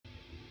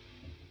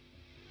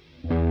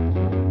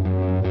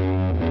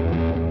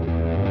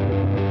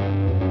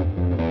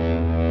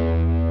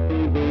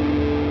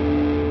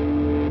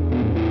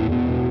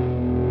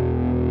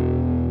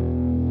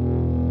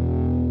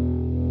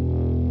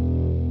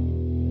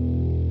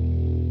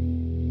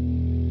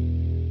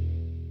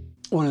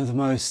one of the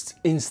most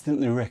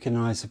instantly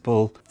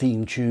recognisable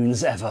theme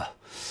tunes ever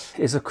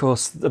is of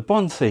course the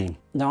Bond theme.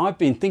 Now I've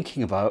been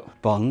thinking about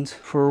Bond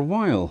for a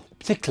while,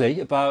 particularly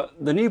about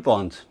the new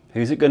Bond.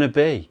 Who's it going to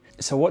be?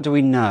 So what do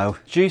we know?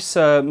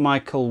 Producer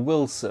Michael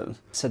Wilson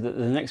said that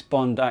the next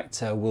Bond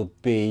actor will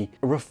be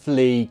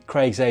roughly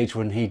Craig's age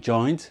when he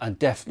joined, and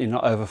definitely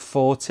not over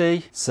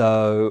 40,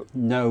 so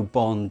no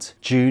Bond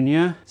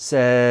Junior.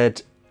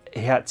 Said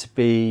he had to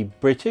be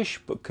British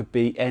but could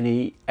be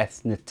any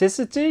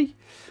ethnicity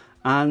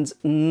and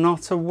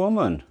not a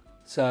woman.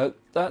 So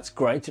that's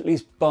great, at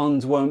least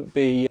Bond won't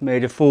be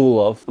made a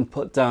fool of and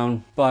put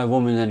down by a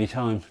woman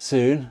anytime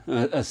soon,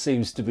 as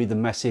seems to be the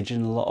message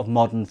in a lot of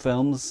modern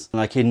films,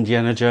 like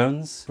Indiana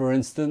Jones, for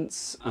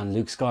instance, and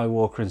Luke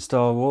Skywalker in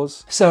Star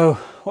Wars. So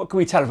what can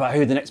we tell about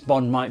who the next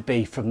Bond might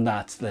be from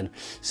that then?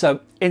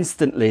 So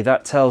instantly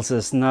that tells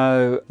us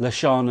no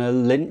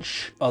Lashana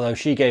Lynch, although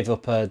she gave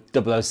up her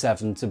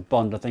 007 to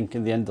Bond, I think,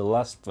 in the end of the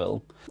last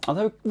film.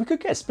 Although we could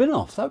get a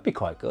spin-off, that would be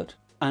quite good.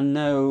 And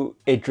no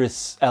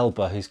Idris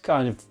Elba, who's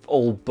kind of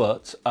all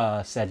but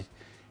said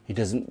he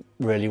doesn't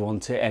really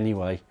want it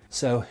anyway.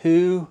 So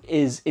who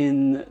is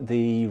in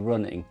the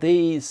running?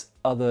 These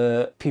are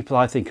the people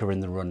I think are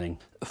in the running.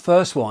 The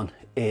first one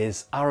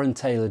is Aaron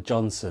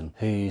Taylor-Johnson,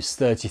 who's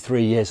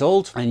 33 years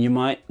old, and you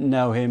might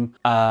know him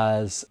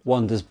as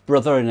Wanda's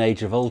brother in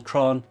Age of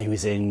Ultron. He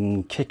was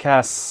in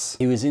Kick-Ass,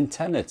 he was in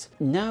Tenet.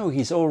 Now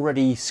he's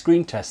already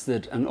screen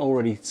tested, and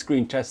already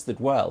screen tested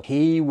well.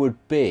 He would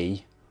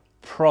be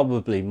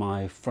probably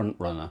my front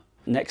runner.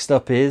 Next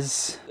up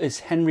is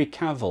Henry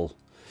Cavill,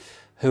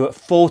 who at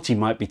 40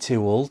 might be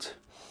too old.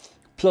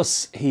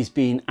 Plus he's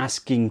been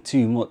asking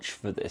too much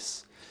for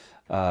this,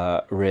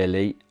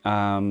 really,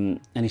 and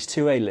he's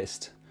too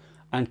A-list.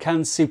 And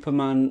can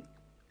Superman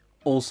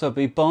also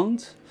be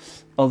Bond?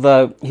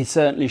 Although he's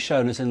certainly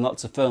shown us in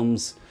lots of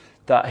films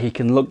that he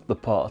can look the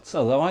part,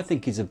 although I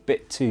think he's a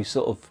bit too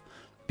sort of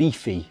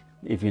beefy,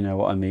 if you know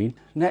what I mean.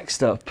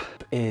 Next up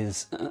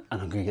is, and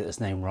I'm going to get this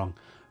name wrong,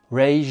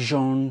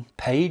 Rege-Jean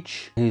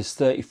Page, who's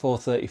 34,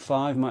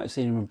 35, might have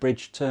seen him in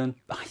Bridgerton.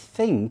 I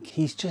think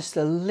he's just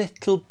a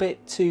little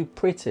bit too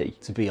pretty,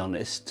 to be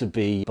honest, to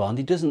be Bond.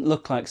 He doesn't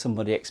look like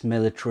somebody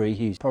ex-military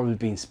who's probably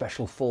been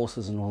special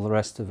forces and all the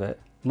rest of it.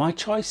 My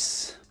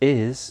choice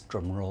is,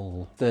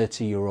 drumroll,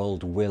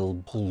 30-year-old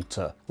Will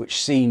Poulter,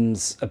 which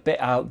seems a bit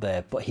out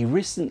there, but he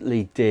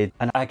recently did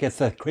an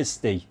Agatha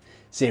Christie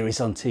series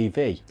on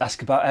TV.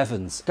 Ask About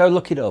Evans. Go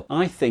look it up.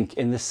 I think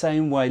in the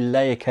same way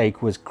Layer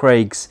Cake was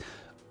Craig's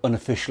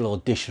unofficial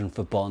audition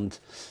for Bond,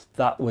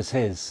 that was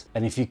his.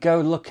 And if you go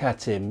look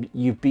at him,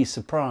 you'd be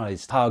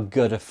surprised how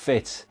good a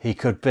fit he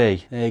could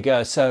be. There you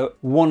go. So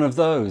one of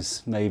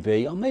those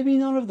maybe, or maybe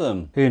none of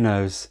them. Who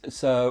knows?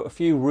 So a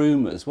few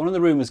rumours. One of the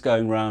rumours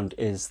going around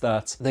is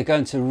that they're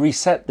going to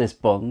reset this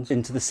Bond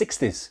into the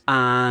 60s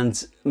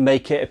and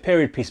make it a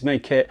period piece,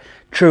 make it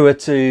truer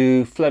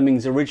to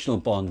Fleming's original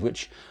Bond,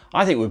 which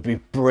I think would be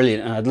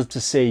brilliant. And I'd love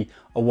to see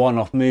a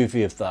one-off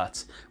movie of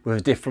that with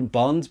a different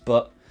Bond,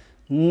 but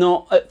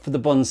not for the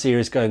Bond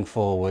series going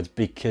forward,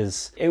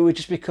 because it would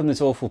just become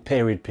this awful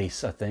period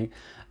piece, I think.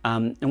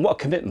 And what a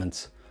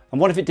commitment. And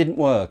what if it didn't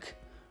work?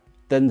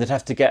 Then they'd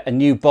have to get a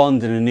new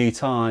Bond in a new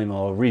time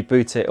or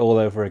reboot it all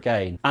over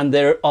again. And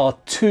there are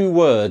two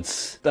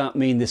words that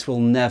mean this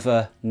will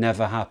never,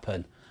 never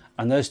happen.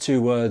 And those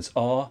two words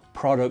are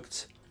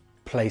product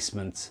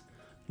placement.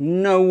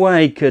 No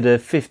way could a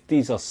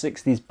 50s or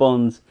 60s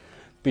Bond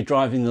be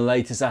driving the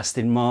latest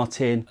Aston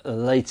Martin, the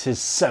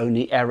latest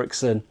Sony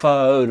Ericsson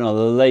phone, or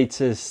the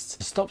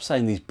latest... Stop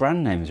saying these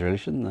brand names really,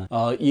 shouldn't they?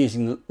 Or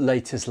using the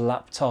latest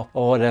laptop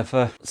or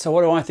whatever. So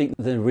what do I think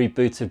the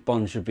rebooted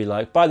Bond should be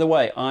like? By the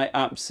way, I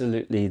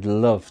absolutely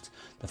loved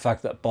the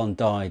fact that Bond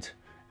died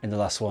in the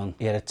last one.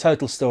 He had a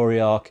total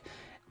story arc.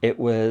 It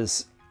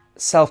was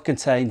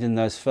self-contained in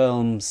those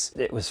films.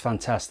 It was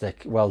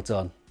fantastic. Well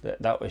done.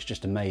 That was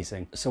just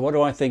amazing. So what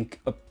do I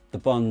think the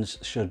Bonds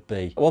should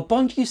be? Well,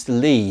 Bond used to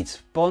lead.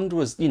 Bond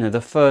was, you know,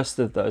 the first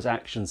of those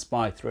action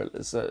spy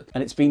thrillers,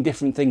 and it's been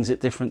different things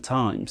at different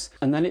times.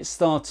 And then it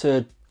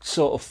started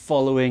sort of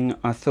following,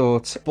 I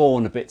thought,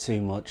 Bourne a bit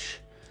too much.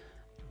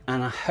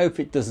 And I hope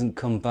it doesn't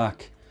come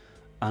back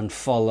and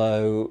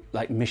follow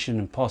like Mission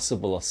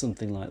Impossible or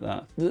something like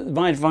that.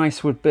 My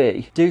advice would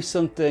be do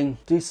something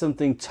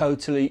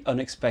totally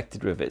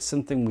unexpected with it,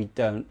 something we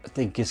don't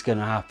think is going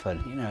to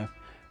happen, you know.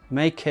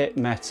 Make it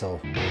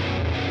metal.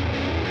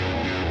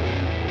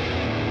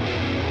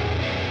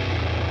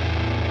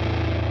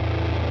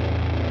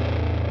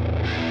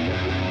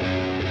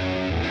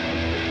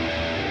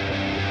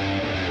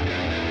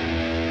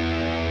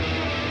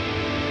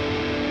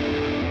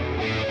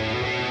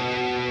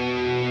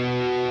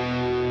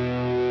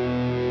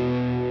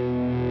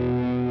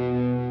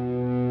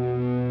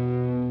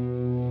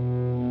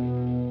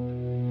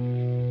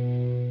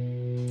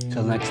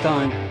 Till next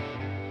time,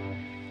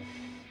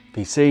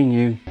 be seeing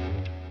you.